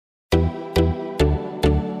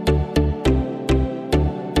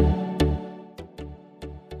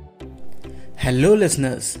Hello,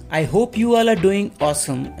 listeners. I hope you all are doing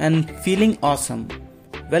awesome and feeling awesome.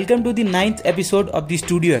 Welcome to the 9th episode of the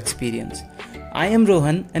Studio Experience. I am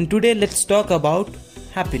Rohan, and today let's talk about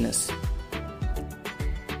happiness.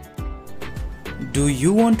 Do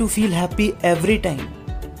you want to feel happy every time?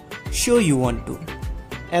 Sure, you want to.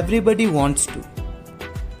 Everybody wants to.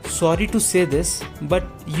 Sorry to say this, but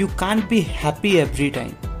you can't be happy every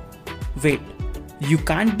time. Wait. You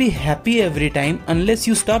can't be happy every time unless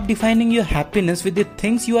you stop defining your happiness with the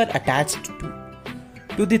things you are attached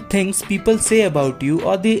to the things people say about you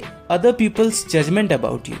or the other people's judgment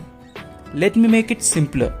about you. Let me make it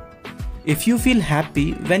simpler. If you feel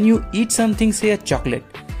happy when you eat something, say a chocolate,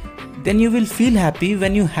 then you will feel happy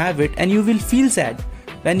when you have it and you will feel sad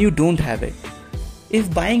when you don't have it.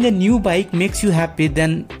 If buying a new bike makes you happy,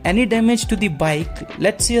 then any damage to the bike,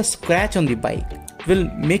 let's say a scratch on the bike, will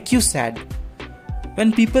make you sad.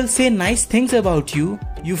 When people say nice things about you,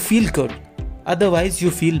 you feel good. Otherwise, you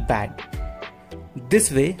feel bad.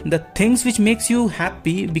 This way, the things which makes you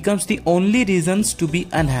happy becomes the only reasons to be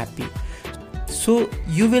unhappy. So,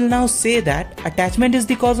 you will now say that attachment is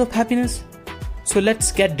the cause of happiness. So,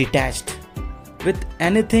 let's get detached with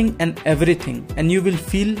anything and everything and you will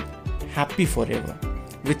feel happy forever,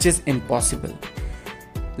 which is impossible.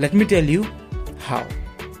 Let me tell you how.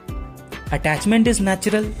 Attachment is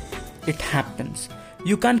natural. It happens.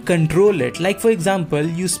 You can't control it. Like for example,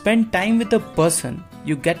 you spend time with a person,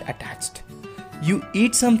 you get attached. You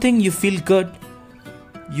eat something, you feel good,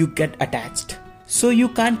 you get attached. So you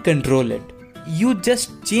can't control it. You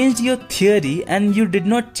just changed your theory and you did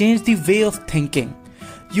not change the way of thinking.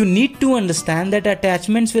 You need to understand that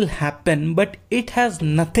attachments will happen, but it has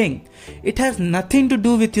nothing to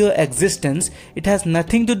do with your existence. It has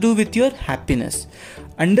nothing to do with your happiness.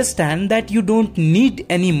 Understand that you don't need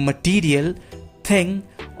any material thing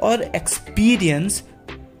or experience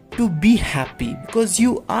to be happy because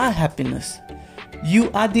you are happiness. You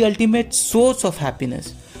are the ultimate source of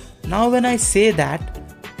happiness. Now when I say that,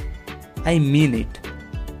 I mean it.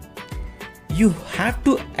 You have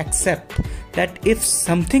to accept that if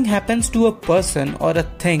something happens to a person or a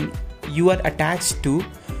thing you are attached to,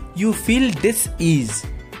 you feel dis-ease,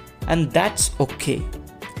 and that's okay.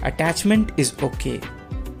 Attachment is okay.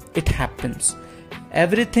 It happens.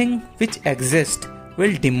 Everything which exists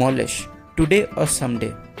will demolish today or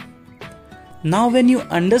someday. Now when you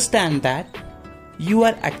understand that, you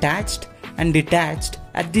are attached and detached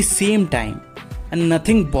at the same time and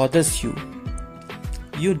nothing bothers you.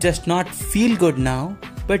 You just not feel good now,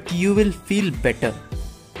 but you will feel better.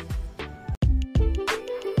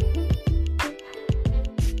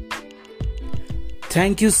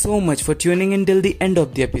 Thank you so much for tuning in till the end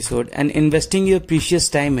of the episode and investing your precious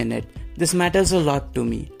time in it. This matters a lot to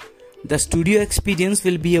me. The Studio Experience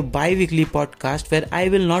will be a bi-weekly podcast where I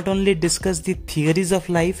will not only discuss the theories of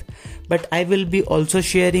life, but I will be also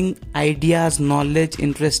sharing ideas, knowledge,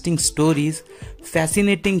 interesting stories,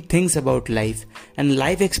 fascinating things about life, and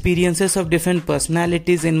life experiences of different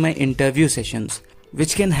personalities in my interview sessions,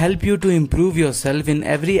 which can help you to improve yourself in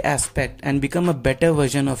every aspect and become a better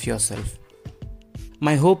version of yourself.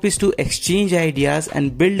 My hope is to exchange ideas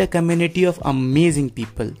and build a community of amazing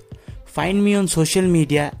people. Find me on social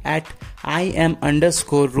media at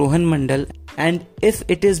 @IM_Rohan Mandal, and if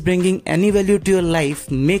it is bringing any value to your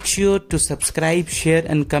life, make sure to subscribe, share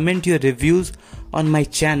and comment your reviews on my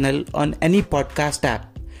channel on any podcast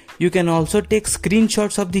app. You can also take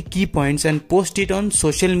screenshots of the key points and post it on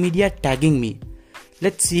social media tagging me.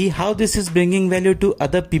 Let's see how this is bringing value to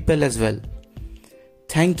other people as well.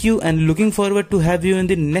 Thank you and looking forward to have you in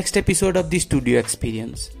the next episode of the Studio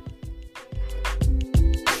Experience.